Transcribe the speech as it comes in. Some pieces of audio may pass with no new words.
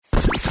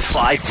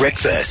5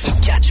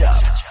 Breakfast. Catch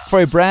up. For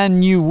a brand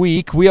new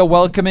week, we are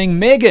welcoming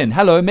Megan.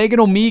 Hello,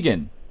 Megan or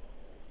Megan?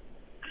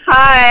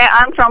 Hi,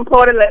 I'm from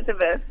Port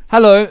Elizabeth.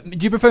 Hello,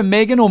 do you prefer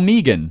Megan or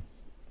Megan?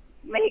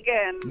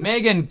 Megan.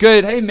 Megan,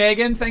 good. Hey,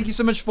 Megan, thank you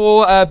so much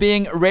for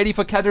being ready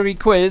for category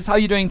quiz. How are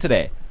you doing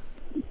today?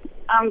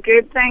 I'm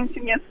good, thanks.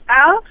 And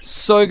yourself?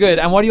 So good.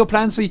 And what are your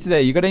plans for you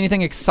today? You got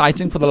anything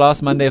exciting for the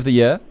last Monday of the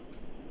year?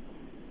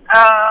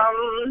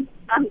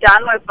 I'm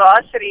done with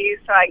varsity,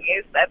 so I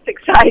guess that's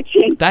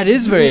exciting. That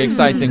is very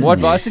exciting. What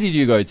varsity do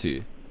you go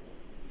to?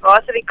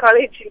 Varsity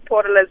College in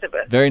Port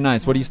Elizabeth. Very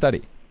nice. What do you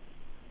study?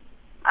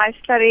 I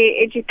study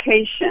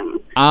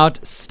education.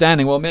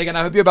 Outstanding. Well, Megan,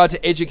 I hope you're about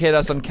to educate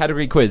us on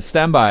category quiz.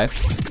 Stand by.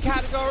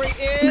 Category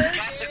is...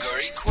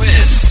 Category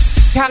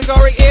quiz.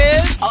 Category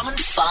is... On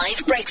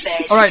 5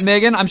 Breakfast. All right,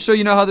 Megan, I'm sure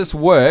you know how this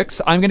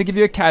works. I'm going to give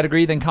you a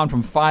category, then count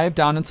from 5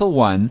 down until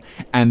 1,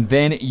 and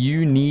then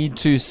you need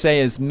to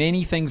say as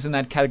many things in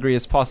that category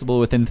as possible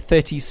within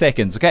 30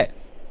 seconds, okay?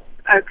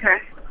 Okay.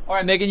 All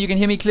right, Megan, you can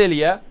hear me clearly,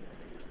 yeah?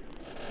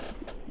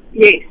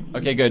 Yes.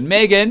 Okay, good.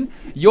 Megan,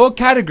 your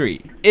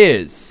category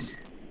is...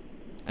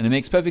 And it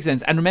makes perfect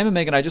sense. And remember,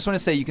 Megan, I just want to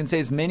say you can say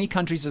as many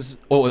countries as,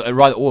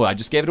 I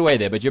just gave it away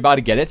there, but you're about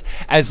to get it.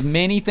 As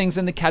many things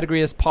in the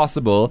category as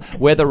possible,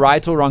 whether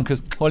right or wrong,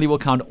 because Holly will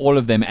count all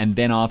of them, and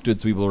then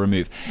afterwards we will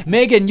remove.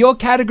 Megan, your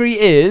category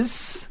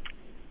is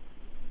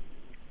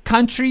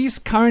countries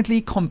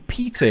currently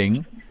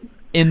competing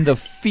in the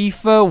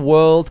FIFA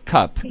World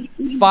Cup.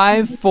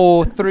 5,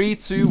 4, 3,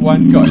 2,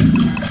 1, go.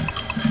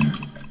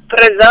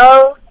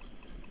 Brazil.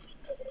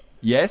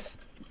 Yes.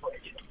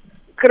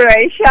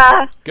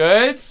 Croatia.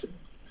 Good.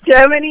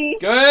 Germany.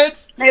 Good.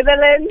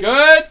 Netherlands.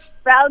 Good.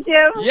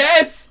 Belgium.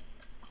 Yes.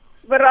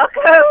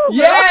 Morocco.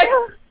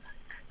 Yes.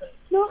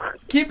 Morocco.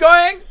 Keep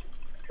going.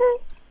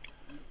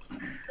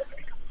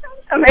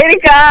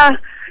 America.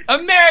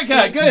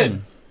 America.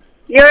 Good.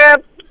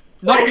 Europe.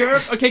 Not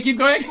Europe. Okay, keep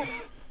going.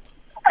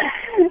 I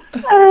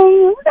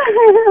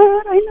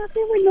not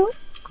even know.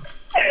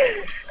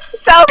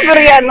 South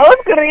Korea,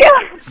 North Korea.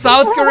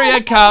 South Korea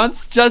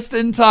counts just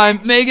in time.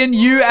 Megan,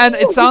 you and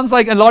it sounds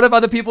like a lot of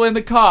other people in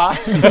the car.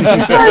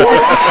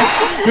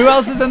 Who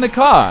else is in the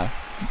car?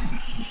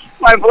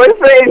 My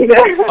boyfriend.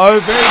 Oh,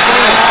 very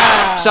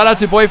good. Shout out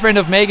to boyfriend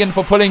of Megan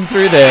for pulling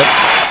through there.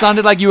 It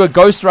sounded like you were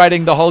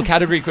ghostwriting the whole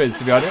category quiz,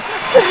 to be honest.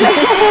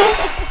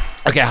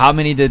 Okay, how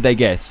many did they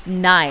get?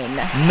 9.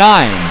 9.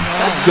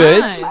 That's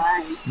good.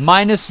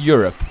 Minus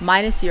Europe.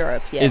 Minus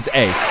Europe, yes. Is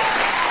 8.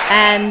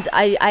 And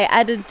I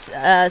added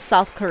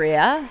South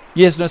Korea.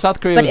 Yes, no, South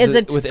Korea but was is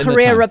it within Korea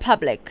the time.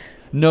 Republic?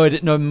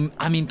 No,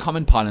 I mean,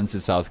 common parlance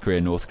is South Korea,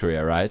 North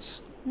Korea,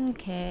 right?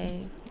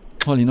 Okay.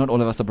 Well, not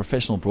all of us are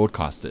professional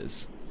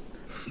broadcasters.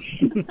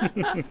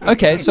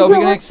 Okay, so we're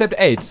going to accept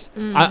 8.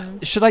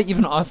 Should I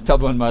even ask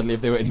Tabo and Madly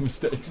if there were any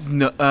mistakes?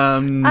 No.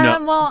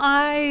 Well,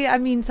 I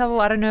mean,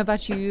 Tabo, I don't know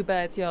about you,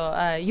 but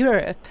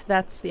Europe,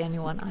 that's the only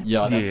one I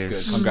Yeah, that's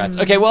Yes. good. Congrats.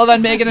 Okay, well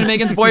done, Megan and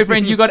Megan's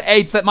boyfriend. You got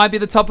 8. That might be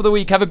the top of the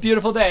week. Have a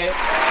beautiful day.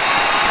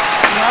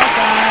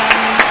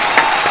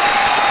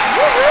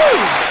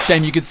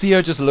 Shame, you could see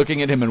her just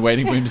looking at him and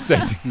waiting for him to say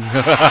things.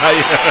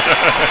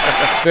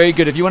 Very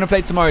good. If you want to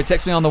play tomorrow,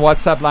 text me on the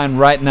WhatsApp line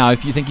right now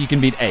if you think you can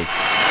beat 8.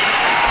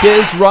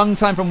 Here's Wrong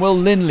Time from Will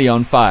Lindley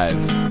on 5.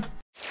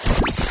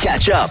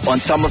 Catch up on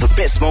some of the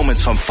best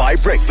moments from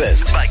 5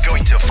 Breakfast by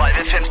going to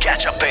 5FM's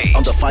catch-up page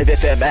on the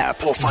 5FM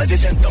app or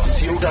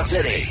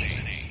 5FM.co.za.